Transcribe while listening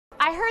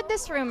I heard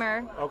this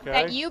rumor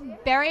that you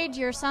buried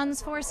your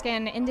son's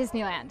foreskin in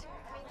Disneyland.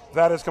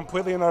 That is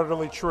completely and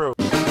utterly true.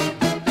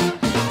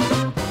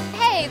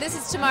 Hey, this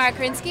is Tamara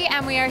Krinsky,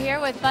 and we are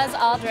here with Buzz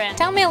Aldrin.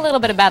 Tell me a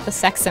little bit about the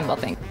sex symbol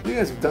thing. You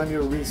guys have done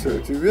your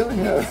research. You really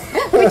have.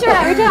 We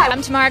try.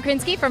 I'm Tamara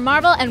Krinsky from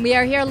Marvel, and we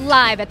are here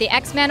live at the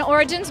X-Men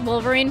Origins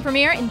Wolverine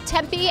premiere in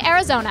Tempe,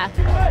 Arizona.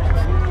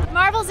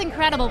 Marvel's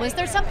incredible. Was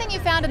there something you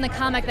found in the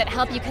comic that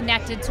helped you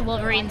connected to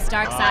Wolverine's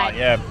dark side?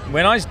 Yeah.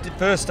 When I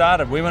first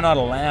started, we were not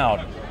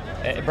allowed.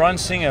 Bryan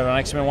Singer on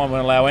X-Men 1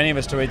 wouldn't allow any of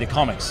us to read the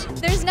comics.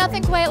 There's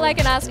nothing quite like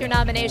an Oscar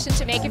nomination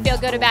to make you feel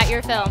good about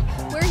your film.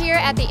 We're here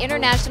at the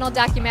International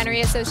Documentary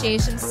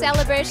Association's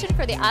celebration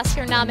for the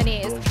Oscar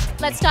nominees.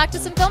 Let's talk to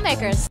some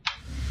filmmakers.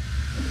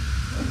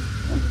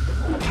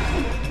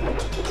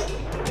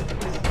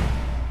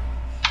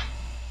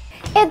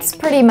 It's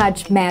pretty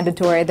much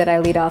mandatory that I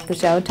lead off the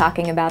show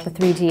talking about the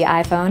 3G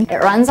iPhone. It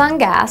runs on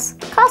gas,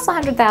 costs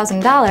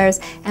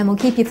 $100,000, and will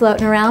keep you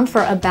floating around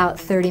for about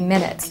 30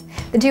 minutes.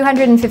 The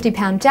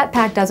 250-pound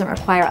jetpack doesn't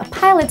require a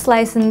pilot's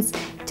license,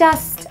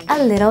 just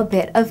a little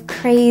bit of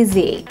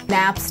crazy.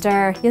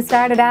 Napster. You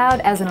started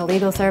out as an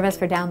illegal service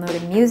for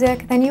downloading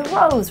music, then you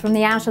rose from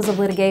the ashes of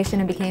litigation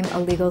and became a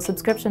legal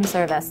subscription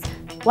service.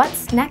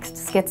 What's next,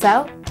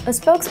 Schizo? A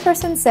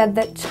spokesperson said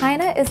that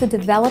China is a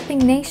developing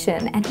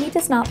nation and he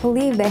does not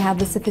believe they have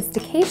the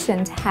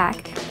sophistication to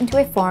hack into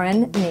a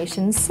foreign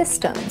nation's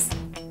systems.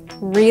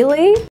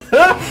 Really?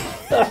 Come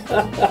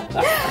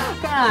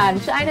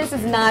on, China's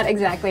is not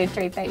exactly a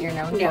trait that you're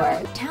known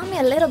for. Tell me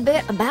a little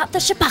bit about the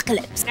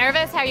shapocalypse.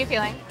 Nervous? How are you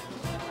feeling?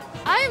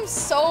 I am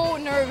so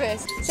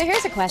nervous. So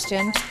here's a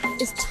question.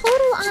 Is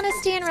total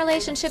honesty in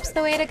relationships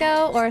the way to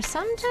go, or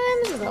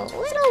sometimes is a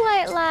little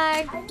white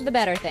lie the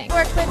better thing?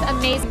 Worked with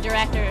amazing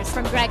directors,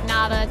 from Greg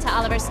Nava to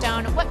Oliver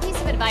Stone. What piece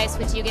of advice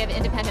would you give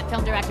independent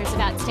film directors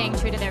about staying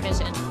true to their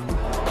vision?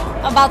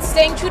 About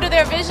staying true to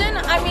their vision?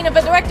 I mean, if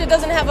a director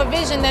doesn't have a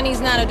vision, then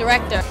he's not a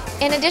director.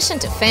 In addition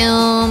to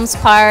films,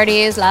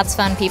 parties, lots of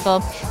fun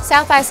people,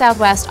 South by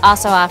Southwest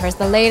also offers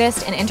the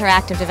latest in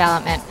interactive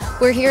development.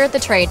 We're here at the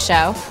trade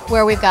show,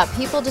 where we've got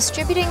people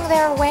distributing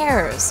their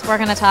wares. We're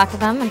going to talk to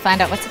them and find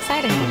out what's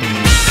exciting.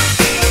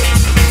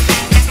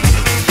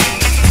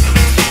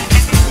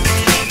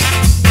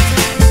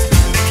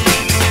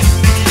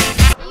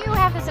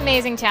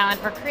 Amazing talent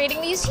for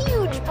creating these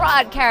huge,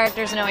 broad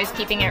characters and always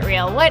keeping it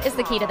real. What is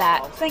the key to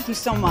that? Thank you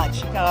so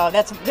much.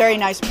 That's very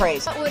nice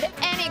praise. What would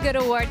any good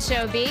award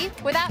show be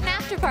without an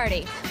after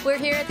party? We're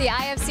here at the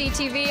IFC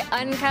TV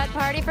Uncut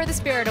Party for the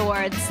Spirit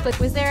Awards.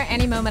 Was there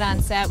any moment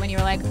on set when you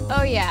were like,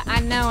 oh yeah,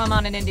 I know I'm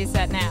on an indie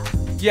set now?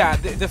 Yeah,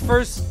 the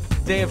first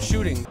day of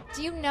shooting.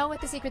 Do you know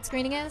what the secret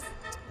screening is?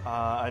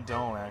 I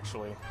don't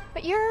actually.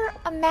 But you're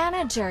a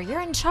manager,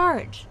 you're in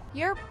charge.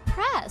 You're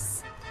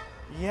press.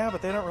 Yeah,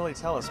 but they don't really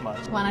tell us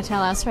much. Want to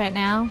tell us right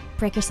now?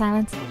 Break your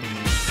silence.